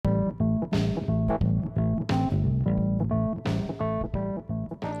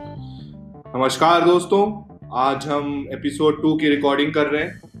नमस्कार दोस्तों, आज हम एपिसोड 2 की रिकॉर्डिंग कर रहे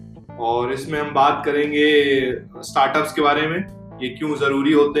हैं और इसमें हम बात करेंगे स्टार्टअप्स के बारे में, ये क्यों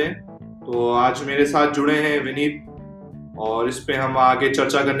ज़रूरी होते हैं। तो आज मेरे साथ जुड़े हैं विनीत और इस पे हम आगे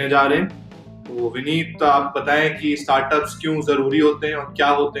चर्चा करने जा रहे हैं। तो विनीत, आप बताएं कि स्टार्टअप्स क्यों ज़रूरी होते हैं और क्या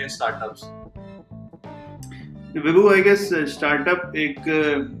होते हैं startups. Vibhu, I guess startup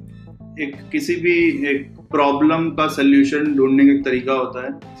एक किसी भी एक प्रॉब्लम का सल्यूशन ढूंढने का एक तरीका होता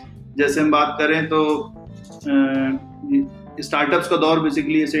है। जैसे हम बात करें तो स्टार्टअप्स का दौर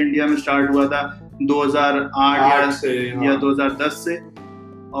बेसिकली ऐसे इंडिया में स्टार्ट हुआ था 2008 या 2010 से,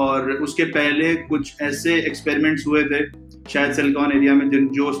 और उसके पहले कुछ ऐसे एक्सपेरिमेंट्स हुए थे शायद सिलिकॉन एरिया में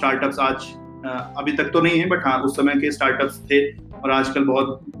जो स्टार्टअप्स आज अभी तक तो नहीं है, बट हाँ उस समय के स्टार्टअप्स थे और आजकल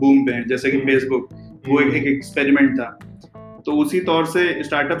बहुत बूम पे हैं, जैसे कि फेसबुक, वो एक एक्सपेरिमेंट था। तो उसी तौर से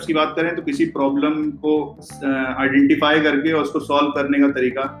स्टार्टअप्स की बात करें तो किसी प्रॉब्लम को आइडेंटिफाई करके और उसको सॉल्व करने का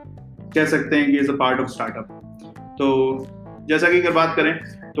तरीका कह सकते हैं कि is a part of startup. तो जैसा कि अगर बात करें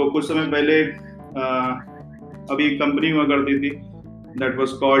तो कुछ समय पहले अभी एक कंपनी हुआ करती थी दैट वाज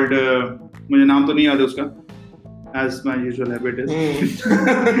कॉल्ड, मुझे नाम तो नहीं याद है उसका, as my usual habit is.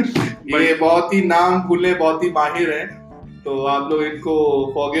 ये बहुत ही नाम भूलने बहुत ही माहिर हैं, तो आप लोग इनको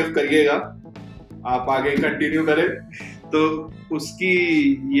फॉरगिव करिएगा, आप आगे कंटिन्यू करें। तो उसकी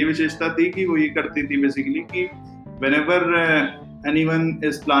ये विशेषता थी कि वो ये करती थी बेसिकली कि whenever anyone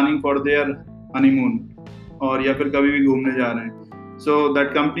is planning for their honeymoon और या फिर कभी भी घूमने जा रहे हैं, so that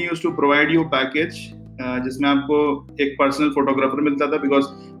company used to provide you package जिसमें आपको एक पर्सनल फोटोग्राफर मिलता था,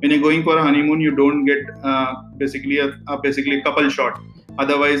 because when you're going for a honeymoon you don't get basically a couple shot,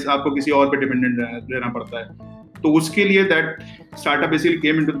 otherwise आपको किसी और पे डिपेंडेंट रहना पड़ता है। तो उसके लिए that startup basically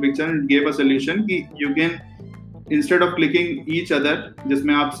came into the picture and gave a solution कि you can instead of clicking each other,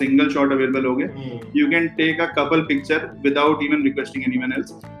 जिसमें आप सिंगल शॉट अवेलेबल होगे, you can take a couple picture without even requesting anyone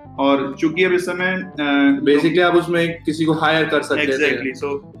else। और चूंकि अब इस समय basically आप उसमें किसी को हायर कर सकते हैं। Exactly. So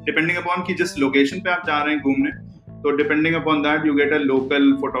depending upon कि जिस लोकेशन पे आप जा रहे हैं घूमने, तो depending upon that you get a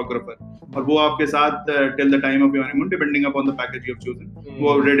local photographer, और वो आपके साथ till the time of your honeymoon, depending upon the package you have chosen,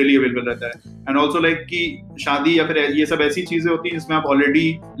 वो रेडिली अवेलेबल रहता है। एंड आल्सो लाइक कि शादी या फिर ये सब ऐसी चीजें होती हैं जिसमें आप ऑलरेडी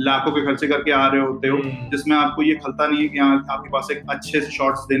लाखों के खर्चे करके आ रहे होते हो, जिसमें आपको ये खलता नहीं है कि आपके पास एक अच्छे से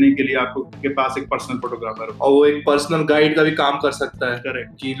शॉट्स देने के लिए आपको के पास एक पर्सनल फोटोग्राफर हो, और वो एक पर्सनल गाइड का भी काम कर सकता है। करेक्ट,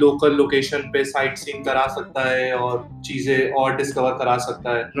 कि लोकल लोकेशन पे साइट सीइंग करा सकता है और चीजें और डिस्कवर करा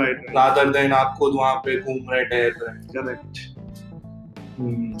सकता है, राइट, रादर देन आप खुद वहां पे घूम रहे टहल रहे। करेक्ट।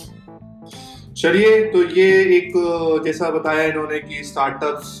 चलिए, तो ये एक जैसा बताया इन्होंने कि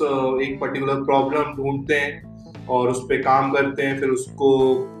स्टार्टअप्स एक पर्टिकुलर प्रॉब्लम ढूंढते हैं और उस पे काम करते हैं, फिर उसको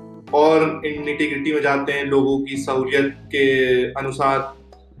और निटी-ग्रिटी में जाते हैं लोगों की सहूलियत के अनुसार।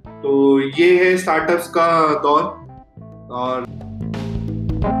 तो ये है स्टार्टअप्स का दौर। और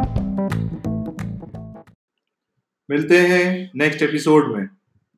मिलते हैं नेक्स्ट एपिसोड में।